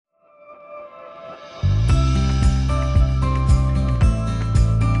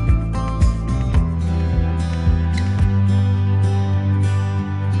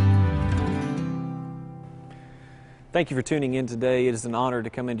Thank you for tuning in today. It is an honor to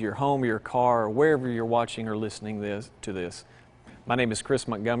come into your home or your car or wherever you're watching or listening to this. My name is Chris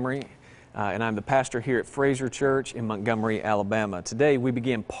Montgomery, and I'm the pastor here at Fraser Church in Montgomery, Alabama. Today we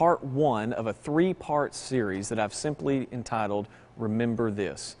begin part one of a three-part series that I've simply entitled, Remember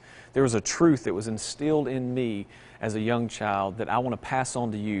This. There was a truth that was instilled in me as a young child that I want to pass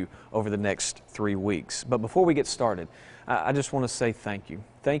on to you over the next 3 weeks. But before we get started, I just want to say thank you.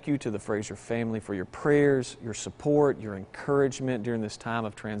 Thank you to the Fraser family for your prayers, your support, your encouragement during this time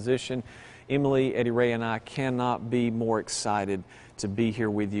of transition. Emily, Eddie Ray, and I cannot be more excited to be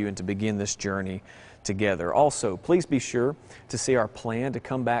here with you and to begin this journey together. Also, please be sure to see our plan to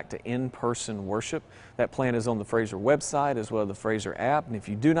come back to in-person worship. That plan is on the Fraser website as well as the Fraser app. And if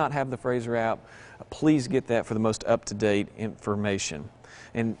you do not have the Fraser app, please get that for the most up-to-date information.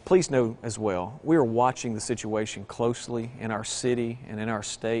 And please know as well, we are watching the situation closely in our city and in our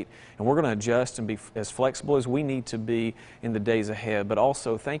state, and we're going to adjust and be as flexible as we need to be in the days ahead. But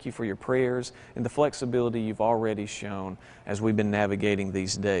also, thank you for your prayers and the flexibility you've already shown as we've been navigating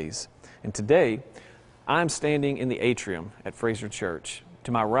these days. And today, I'm standing in the atrium at Fraser Church.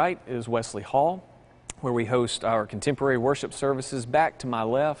 To my right is Wesley Hall, where we host our contemporary worship services. Back to my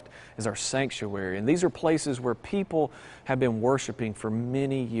left is our sanctuary. And these are places where people have been worshiping for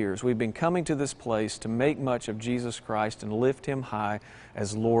many years. We've been coming to this place to make much of Jesus Christ and lift Him high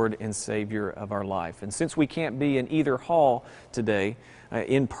as Lord and Savior of our life. And since we can't be in either hall today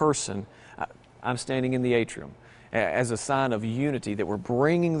in person, I'm standing in the atrium as a sign of unity, that we're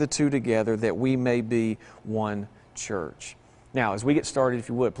bringing the two together, that we may be one church. Now, as we get started, if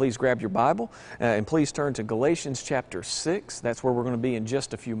you would, please grab your Bible and please turn to Galatians chapter 6. That's where we're going to be in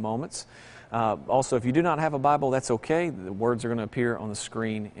just a few moments. Also, if you do not have a Bible, that's okay. The words are going to appear on the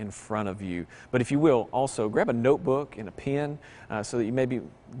screen in front of you. But if you will, also grab a notebook and a pen so that you maybe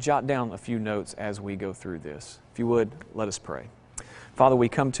jot down a few notes as we go through this. If you would, let us pray. Father, we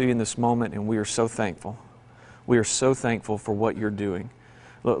come to you in this moment and we are so thankful. We are so thankful for what you're doing.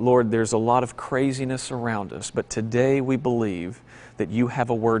 Lord, there's a lot of craziness around us, but today we believe that you have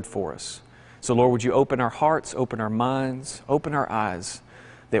a word for us. So Lord, would you open our hearts, open our minds, open our eyes,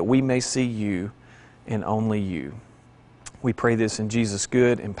 that we may see you and only you. We pray this in Jesus'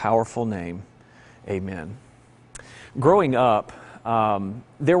 good and powerful name. Amen. Growing up,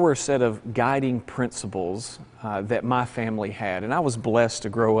 there were a set of guiding principles that my family had, and I was blessed to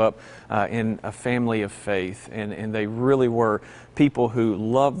grow up in a family of faith, and they really were people who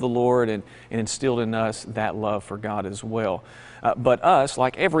loved the Lord and instilled in us that love for God as well. But us,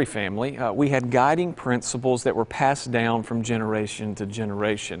 like every family, we had guiding principles that were passed down from generation to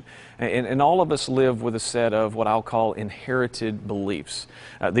generation. And all of us live with a set of what I'll call inherited beliefs.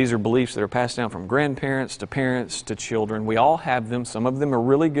 These are beliefs that are passed down from grandparents to parents to children. We all have them. Some of them are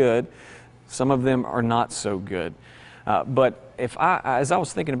really good. Some of them are not so good. But as I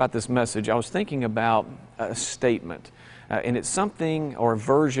was thinking about this message, I was thinking about a statement. And it's something or a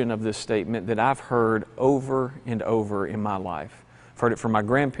version of this statement that I've heard over and over in my life. I've heard it from my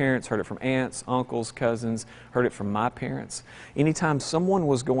grandparents, heard it from aunts, uncles, cousins, heard it from my parents. Anytime someone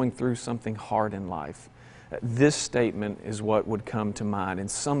was going through something hard in life, this statement is what would come to mind,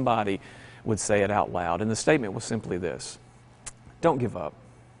 and somebody would say it out loud. And the statement was simply this: don't give up.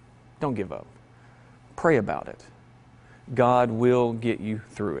 Don't give up. Pray about it. God will get you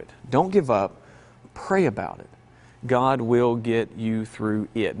through it. Don't give up. Pray about it. God will get you through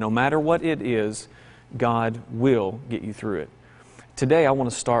it. No matter what it is, God will get you through it. Today, I want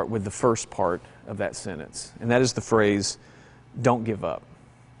to start with the first part of that sentence, and that is the phrase, don't give up.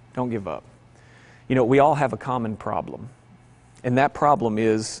 Don't give up. You know, we all have a common problem, and that problem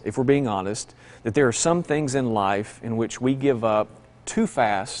is, if we're being honest, that there are some things in life in which we give up too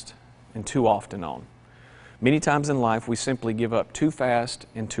fast and too often on. Many times in life, we simply give up too fast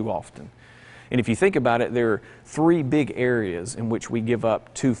and too often. And if you think about it, there are three big areas in which we give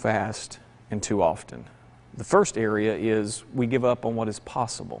up too fast and too often. The first area is we give up on what is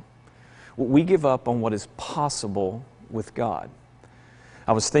possible. We give up on what is possible with God.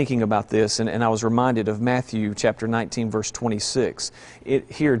 I was thinking about this, and I was reminded of Matthew chapter 19, verse 26.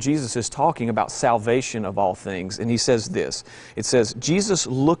 Here, Jesus is talking about salvation of all things, and He says this. It says, Jesus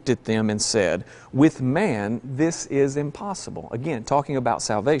looked at them and said, with man, this is impossible. Again, talking about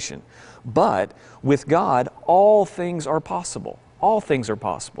salvation. But with God, all things are possible. All things are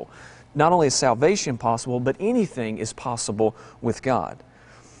possible. Not only is salvation possible, but anything is possible with God.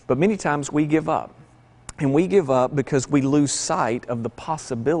 But many times we give up. And we give up because we lose sight of the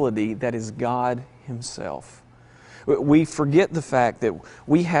possibility that is God Himself. We forget the fact that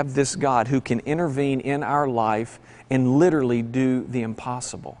we have this God who can intervene in our life and literally do the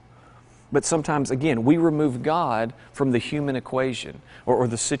impossible. But sometimes, again, we remove God from the human equation or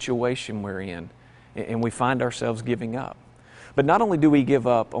the situation we're in, and we find ourselves giving up. But not only do we give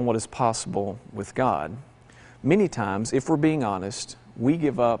up on what is possible with God, many times, if we're being honest, we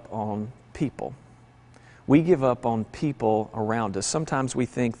give up on people. We give up on people around us. Sometimes we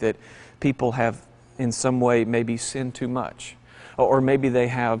think that people have in some way maybe sinned too much, or maybe they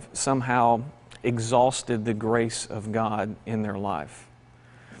have somehow exhausted the grace of God in their life.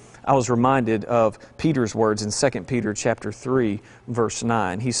 I was reminded of Peter's words in 2 Peter chapter 3, verse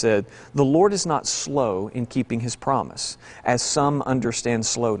 9. He said, "The Lord is not slow in keeping His promise, as some understand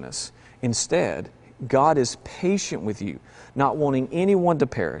slowness. Instead, God is patient with you, not wanting anyone to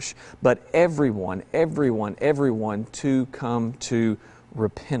perish, but everyone to come to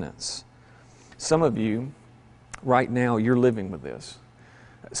repentance." Some of you, right now, you're living with this.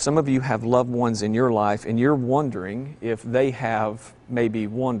 Some of you have loved ones in your life, and you're wondering if they have maybe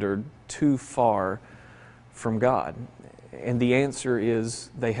wandered too far from God. And the answer is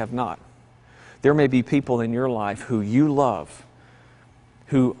they have not. There may be people in your life who you love,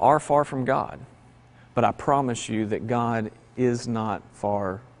 who are far from God, but I promise you that God is not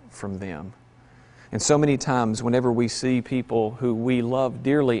far from them. And so many times whenever we see people who we love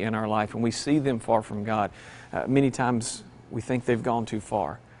dearly in our life and we see them far from God, many times we think they've gone too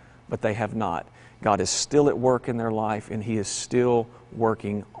far, but they have not. God is still at work in their life, and He is still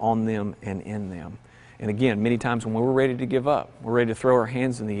working on them and in them. And again, many times when we're ready to give up, we're ready to throw our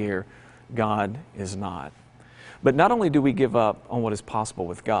hands in the air, God is not. But not only do we give up on what is possible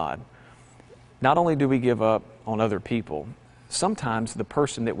with God, not only do we give up on other people, sometimes the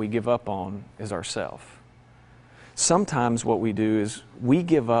person that we give up on is ourselves. Sometimes what we do is we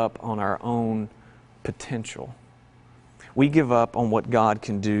give up on our own potential. We give up on what God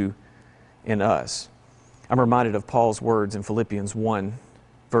can do in us. I'm reminded of Paul's words in Philippians 1,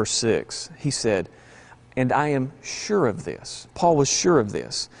 verse 6. He said, "And I am sure of this," Paul was sure of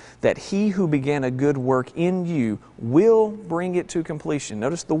this, "that He who began a good work in you will bring it to completion."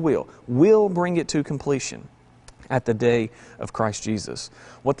 Notice the will bring it to completion at the day of Christ Jesus.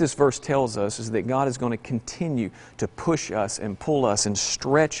 What this verse tells us is that God is going to continue to push us and pull us and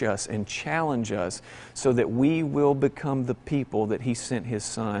stretch us and challenge us so that we will become the people that He sent His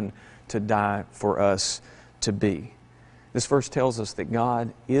Son to die for us to be. This verse tells us that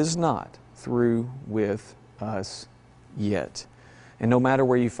God is not through with us yet. And no matter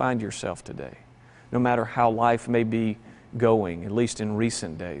where you find yourself today, no matter how life may be going, at least in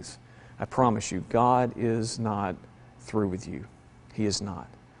recent days, I promise you, God is not through with you. He is not.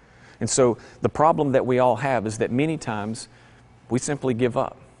 And so the problem that we all have is that many times we simply give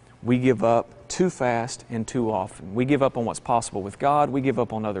up. We give up too fast and too often. We give up on what's possible with God. We give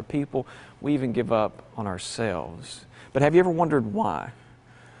up on other people. We even give up on ourselves. But have you ever wondered why?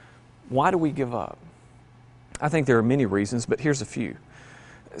 Why do we give up? I think there are many reasons, but here's a few.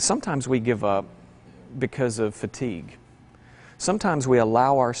 Sometimes we give up because of fatigue. Sometimes we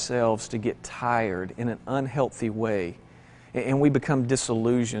allow ourselves to get tired in an unhealthy way, and we become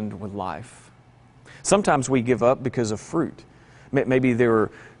disillusioned with life. Sometimes we give up because of fruit. Maybe there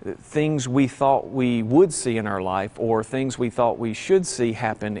are things we thought we would see in our life, or things we thought we should see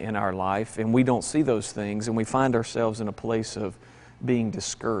happen in our life, and we don't see those things, and we find ourselves in a place of being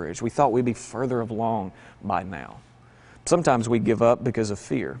discouraged. We thought we'd be further along by now. Sometimes we give up because of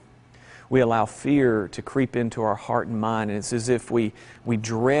fear. We allow fear to creep into our heart and mind, and it's as if we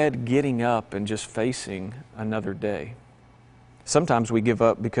dread getting up and just facing another day. Sometimes we give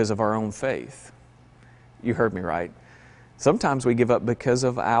up because of our own faith. You heard me right. Sometimes we give up because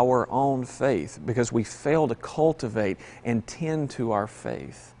of our own faith, because we fail to cultivate and tend to our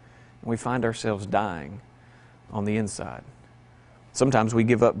faith. And we find ourselves dying on the inside. Sometimes we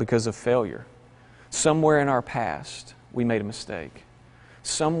give up because of failure. Somewhere in our past, we made a mistake.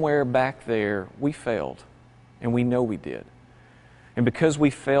 Somewhere back there, we failed, and we know we did. And because we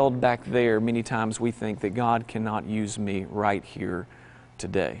failed back there, many times we think that God cannot use me right here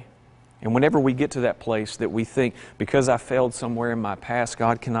today. And whenever we get to that place that we think, because I failed somewhere in my past,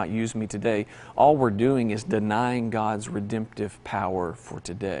 God cannot use me today, all we're doing is denying God's redemptive power for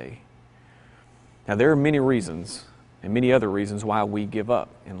today. Now, there are many reasons, and many other reasons, why we give up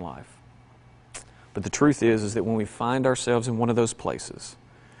in life. But the truth is that when we find ourselves in one of those places,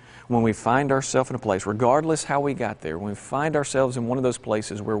 when we find ourselves in a place, regardless how we got there, when we find ourselves in one of those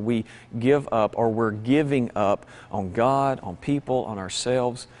places where we give up or we're giving up on God, on people, on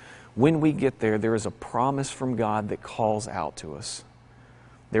ourselves, when we get there, there is a promise from God that calls out to us.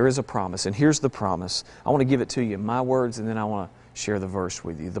 There is a promise, and here's the promise. I want to give it to you in my words, and then I want to share the verse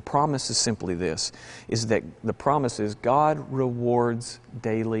with you. The promise is simply this, is that the promise is God rewards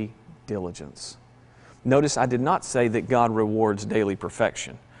daily diligence. Notice I did not say that God rewards daily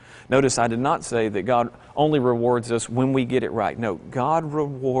perfection. Notice I did not say that God only rewards us when we get it right. No, God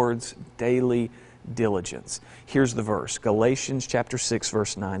rewards daily diligence. Here's the verse. Galatians chapter 6,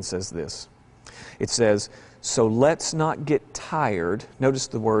 verse 9 says this. It says, "So let's not get tired," notice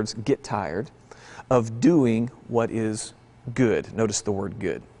the words, get tired, "of doing what is good." Notice the word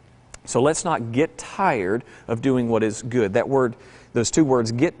good. So let's not get tired of doing what is good. That word, those two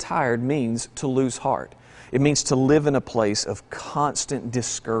words, get tired, means to lose heart. It means to live in a place of constant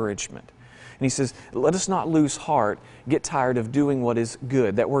discouragement. And he says, let us not lose heart, get tired of doing what is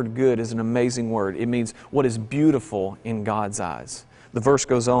good. That word good is an amazing word. It means what is beautiful in God's eyes. The verse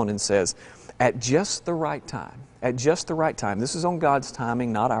goes on and says, at just the right time, this is on God's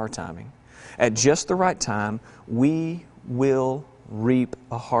timing, not our timing. At just the right time, we will reap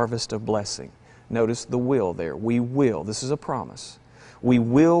a harvest of blessing. Notice the will there. We will. This is a promise. We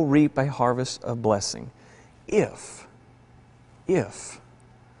will reap a harvest of blessing if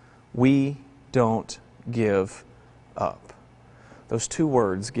we don't give up. Those two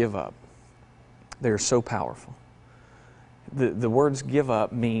words, give up, they're so powerful. The words give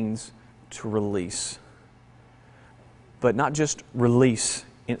up means to release, but not just release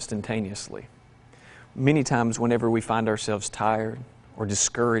instantaneously. Many times whenever we find ourselves tired or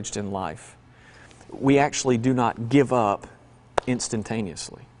discouraged in life, we actually do not give up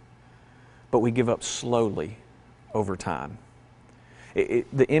instantaneously, but we give up slowly over time.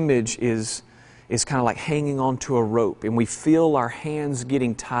 The image is kind of like hanging onto a rope, and we feel our hands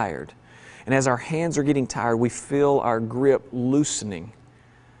getting tired. And as our hands are getting tired, we feel our grip loosening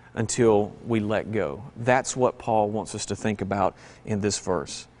until we let go. That's what Paul wants us to think about in this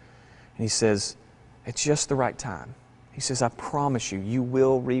verse. And he says, it's just the right time. He says, I promise you, you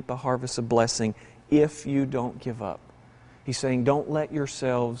will reap a harvest of blessing if you don't give up. He's saying, don't let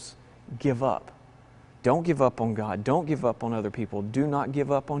yourselves give up. Don't give up on God. Don't give up on other people. Do not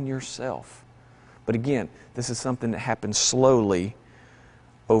give up on yourself. But again, this is something that happens slowly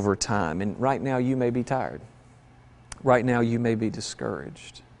over time. And right now you may be tired. Right now you may be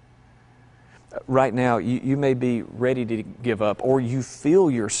discouraged. Right now you may be ready to give up, or you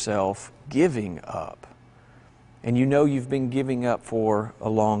feel yourself giving up. And you know you've been giving up for a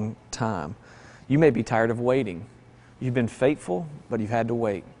long time. You may be tired of waiting. You've been faithful, but you've had to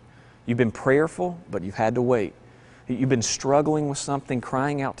wait. You've been prayerful, but you've had to wait. You've been struggling with something,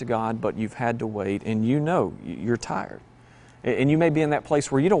 crying out to God, but you've had to wait, and you know you're tired. And you may be in that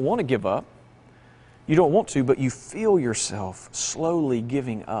place where you don't want to give up. You don't want to, but you feel yourself slowly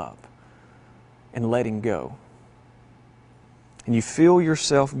giving up and letting go. And you feel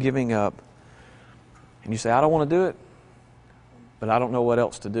yourself giving up, and you say, I don't want to do it, but I don't know what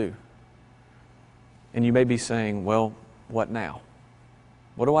else to do. And you may be saying, well, what now?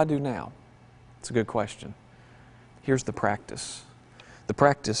 What do I do now? It's a good question. Here's the practice. The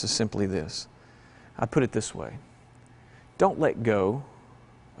practice is simply this. I put it this way. Don't let go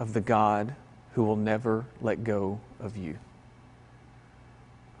of the God who will never let go of you.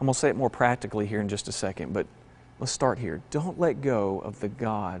 I'm going to say it more practically here in just a second, but let's start here. Don't let go of the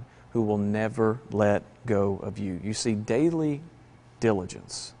God who will never let go of you. You see, daily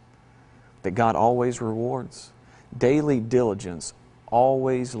diligence that God always rewards, daily diligence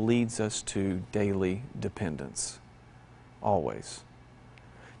always leads us to daily dependence. Always.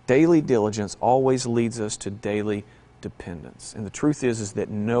 Daily diligence always leads us to daily dependence. And the truth is that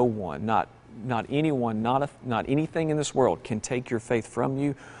no one, not anyone, not anything in this world can take your faith from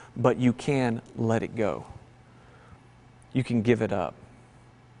you, but you can let it go. You can give it up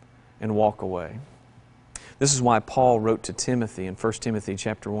and walk away. This is why Paul wrote to Timothy in 1 Timothy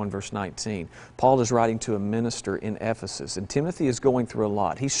chapter 1, verse 19. Paul is writing to a minister in Ephesus, and Timothy is going through a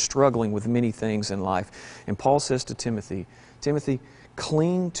lot. He's struggling with many things in life. And Paul says to Timothy, Timothy,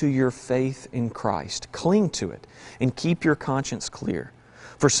 cling to your faith in Christ. Cling to it and keep your conscience clear.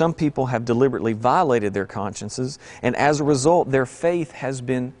 For some people have deliberately violated their consciences, and as a result, their faith has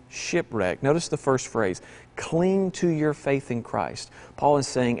been shipwrecked. Notice the first phrase, cling to your faith in Christ. Paul is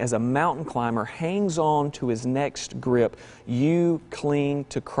saying, as a mountain climber hangs on to his next grip, you cling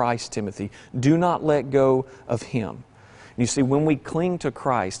to Christ, Timothy. Do not let go of Him. And you see, when we cling to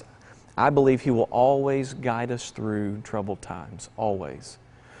Christ, I believe He will always guide us through troubled times, always.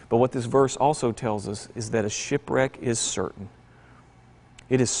 But what this verse also tells us is that a shipwreck is certain.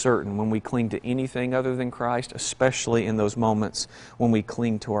 It is certain when we cling to anything other than Christ, especially in those moments when we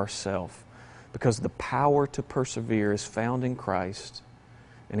cling to ourselves. Because the power to persevere is found in Christ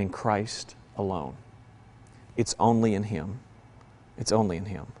and in Christ alone. It's only in Him. It's only in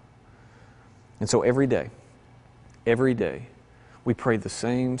Him. And so every day, we pray the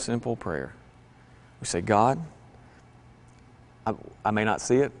same simple prayer. We say, God, I may not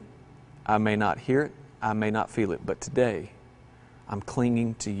see it, I may not hear it, I may not feel it, but today I'm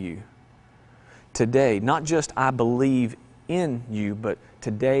clinging to you. Today, not just I believe in you, but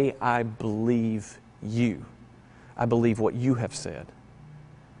today I believe you. I believe what you have said.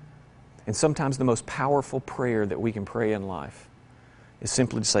 And sometimes the most powerful prayer that we can pray in life is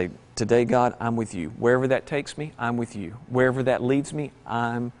simply to say, today, God, I'm with you. Wherever that takes me, I'm with you. Wherever that leads me,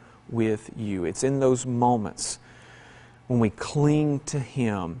 I'm with you. It's in those moments when we cling to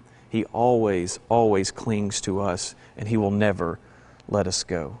Him, He always, always clings to us, and He will never let us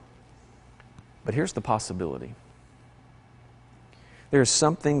go. But here's the possibility. There is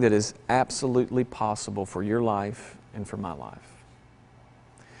something that is absolutely possible for your life and for my life.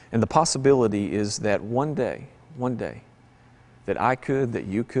 And the possibility is that one day, that I could, that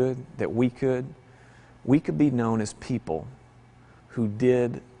you could, that we could be known as people who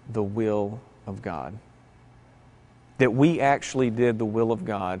did the will of God. That we actually did the will of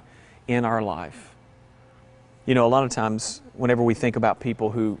God in our life. You know, a lot of times, whenever we think about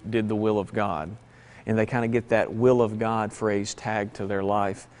people who did the will of God, and they kind of get that will of God phrase tagged to their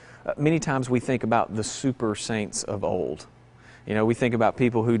life, many times we think about the super saints of old. You know, we think about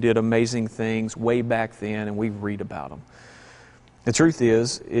people who did amazing things way back then, and we read about them. The truth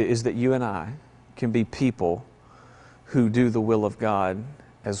is that you and I can be people who do the will of God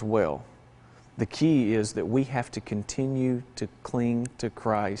as well. The key is that we have to continue to cling to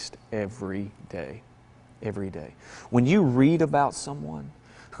Christ every day. Every day. When you read about someone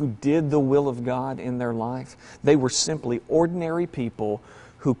who did the will of God in their life, they were simply ordinary people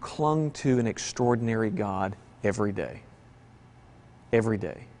who clung to an extraordinary God every day. Every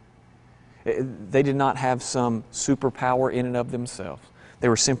day. They did not have some superpower in and of themselves. They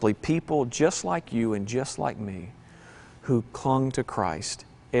were simply people just like you and just like me who clung to Christ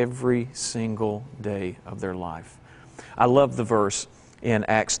every single day of their life. I love the verse in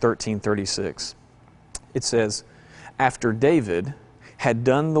Acts 13:36. It says, after David had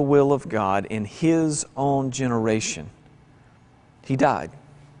done the will of God in his own generation, he died,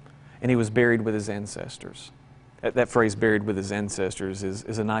 and he was buried with his ancestors. That phrase, buried with his ancestors,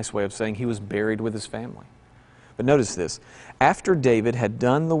 is a nice way of saying he was buried with his family. But notice this. After David had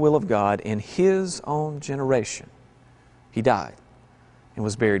done the will of God in his own generation, he died and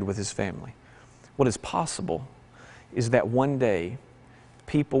was buried with his family. What is possible is that one day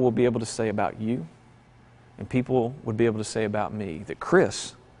people will be able to say about you, and people would be able to say about me, that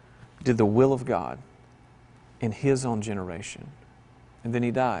Chris did the will of God in his own generation. And then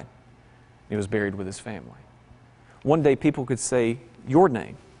he died. He was buried with his family. One day people could say your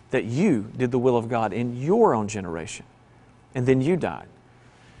name, that you did the will of God in your own generation. And then you died.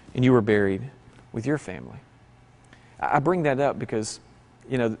 And you were buried with your family. I bring that up because,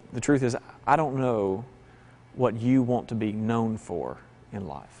 you know, the truth is I don't know what you want to be known for in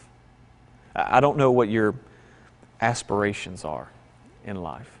life. I don't know what your aspirations are in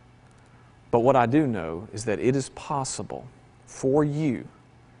life. But what I do know is that it is possible for you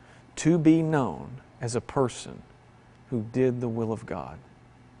to be known as a person who did the will of God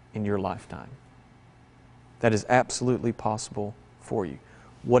in your lifetime. That is absolutely possible for you.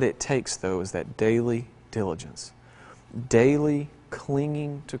 What it takes, though, is that daily diligence, daily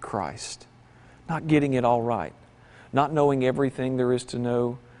clinging to Christ, not getting it all right, not knowing everything there is to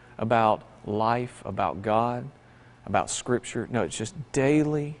know about life, about God, about Scripture. No, it's just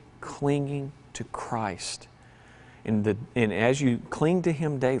daily clinging to Christ. And as you cling to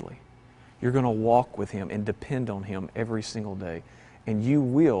Him daily, you're going to walk with Him and depend on Him every single day. And you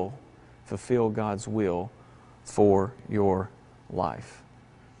will fulfill God's will for your life.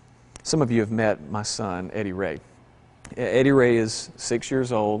 Some of you have met my son, Eddie Ray. Eddie Ray is 6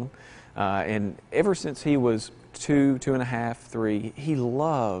 years old, and ever since he was 2.5, 3,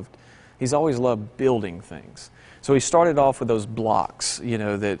 he's always loved building things. So he started off with those blocks, you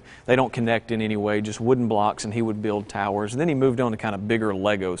know, that they don't connect in any way, just wooden blocks, and he would build towers. And then he moved on to kind of bigger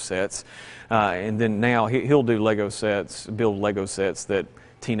Lego sets. And then now he'll do build Lego sets that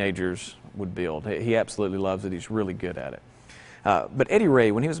teenagers would build. He absolutely loves it. He's really good at it. But Eddie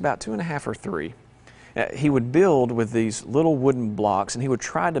Ray, when he was about 2.5 or 3, he would build with these little wooden blocks, and he would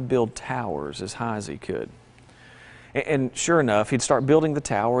try to build towers as high as he could. And sure enough, he'd start building the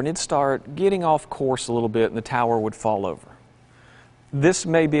tower, and it'd start getting off course a little bit, and the tower would fall over. This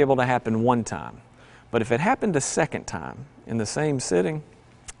may be able to happen one time, but if it happened a second time in the same sitting,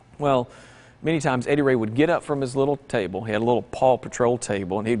 well, many times Eddie Ray would get up from his little table. He had a little Paw Patrol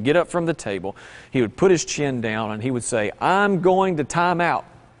table, and he'd get up from the table. He would put his chin down, and he would say, "I'm going to time out."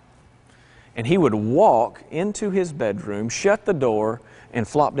 And he would walk into his bedroom, shut the door, and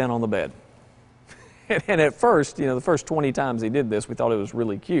flop down on the bed. And at first, the first 20 times he did this, we thought it was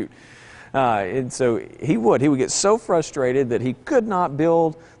really cute. And so he would get so frustrated that he could not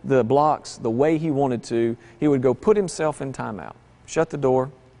build the blocks the way he wanted to. He would go put himself in timeout, shut the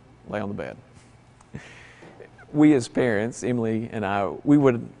door, lay on the bed. We as parents, Emily and I,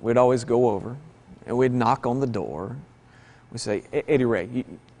 we'd always go over and we'd knock on the door. We'd say, Eddie Ray,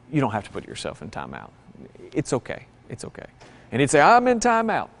 you don't have to put yourself in timeout. It's okay. It's okay. And he'd say, I'm in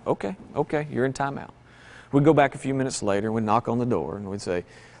timeout. Okay, you're in timeout. We'd go back a few minutes later and we'd knock on the door and we'd say,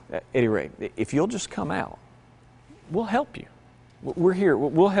 Eddie Ray, if you'll just come out, we'll help you. We're here.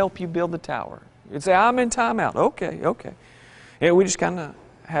 We'll help you build the tower. He'd say, I'm in timeout. Okay. And we just kind of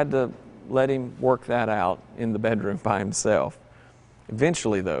had to let him work that out in the bedroom by himself.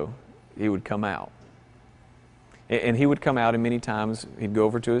 Eventually, though, he would come out. And he would come out, and many times he'd go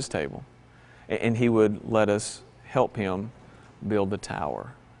over to his table, and he would let us help him build the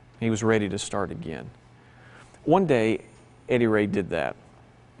tower. He was ready to start again. One day, Eddie Ray did that.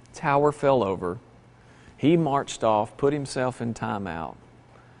 Tower fell over. He marched off, put himself in timeout.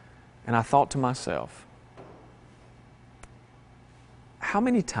 And I thought to myself, how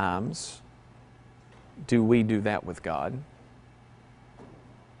many times do we do that with God?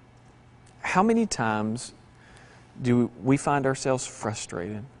 How many times do we find ourselves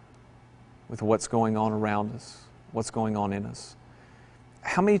frustrated with what's going on around us, what's going on in us?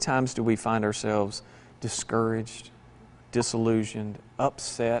 How many times do we find ourselves discouraged, disillusioned,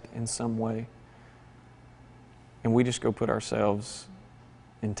 upset in some way, and we just go put ourselves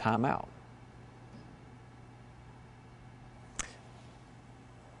in timeout?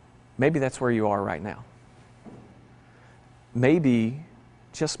 Maybe that's where you are right now. Maybe,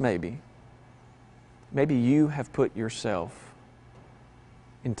 just maybe you have put yourself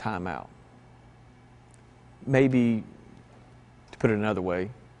in timeout. Maybe, to put it another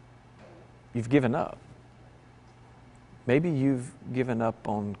way, you've given up. Maybe you've given up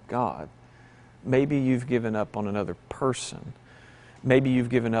on God. Maybe you've given up on another person. Maybe you've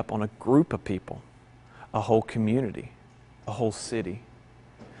given up on a group of people, a whole community, a whole city.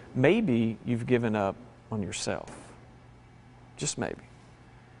 Maybe you've given up on yourself. Just maybe.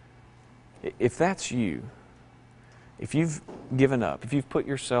 If that's you, if you've given up, if you've put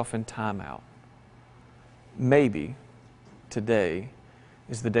yourself in timeout, maybe today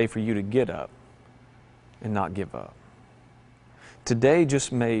is the day for you to get up and not give up. Today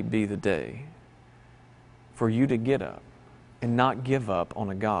just may be the day for you to get up and not give up on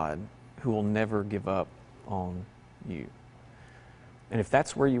a God who will never give up on you. And if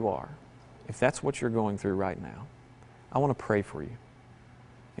that's where you are, if that's what you're going through right now, I want to pray for you.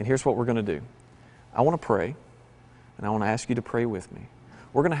 And here's what we're going to do. I want to pray, and I want to ask you to pray with me.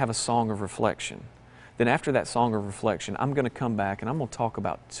 We're going to have a song of reflection. Then after that song of reflection, I'm going to come back and I'm going to talk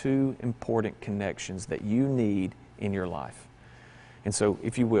about two important connections that you need in your life. And so,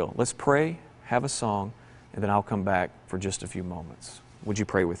 if you will, let's pray, have a song, and then I'll come back for just a few moments. Would you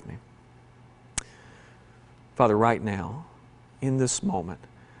pray with me? Father, right now, in this moment,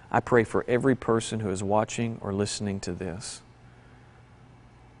 I pray for every person who is watching or listening to this.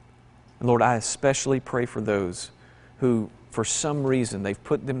 And Lord, I especially pray for those who, for some reason, they've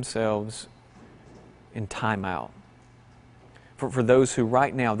put themselves in timeout. For those who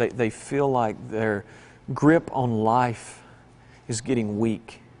right now, they feel like their grip on life is getting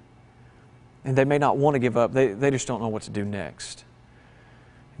weak. And they may not want to give up. They just don't know what to do next.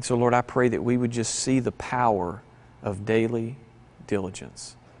 And so, Lord, I pray that we would just see the power of daily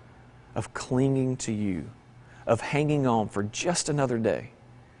diligence, of clinging to you, of hanging on for just another day,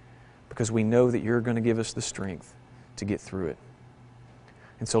 because we know that you're going to give us the strength to get through it.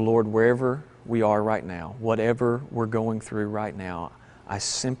 And so, Lord, wherever we are right now, whatever we're going through right now, I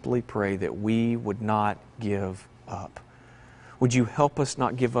simply pray that we would not give up. Would you help us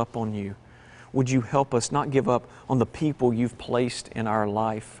not give up on you? Would you help us not give up on the people you've placed in our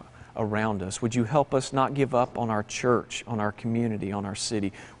life around us? Would you help us not give up on our church, on our community, on our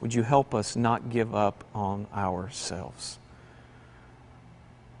city? Would you help us not give up on ourselves?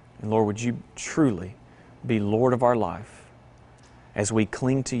 And Lord, would you truly be Lord of our life as we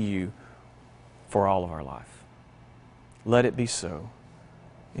cling to you for all of our life? Let it be so.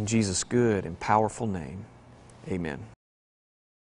 In Jesus' good and powerful name, amen.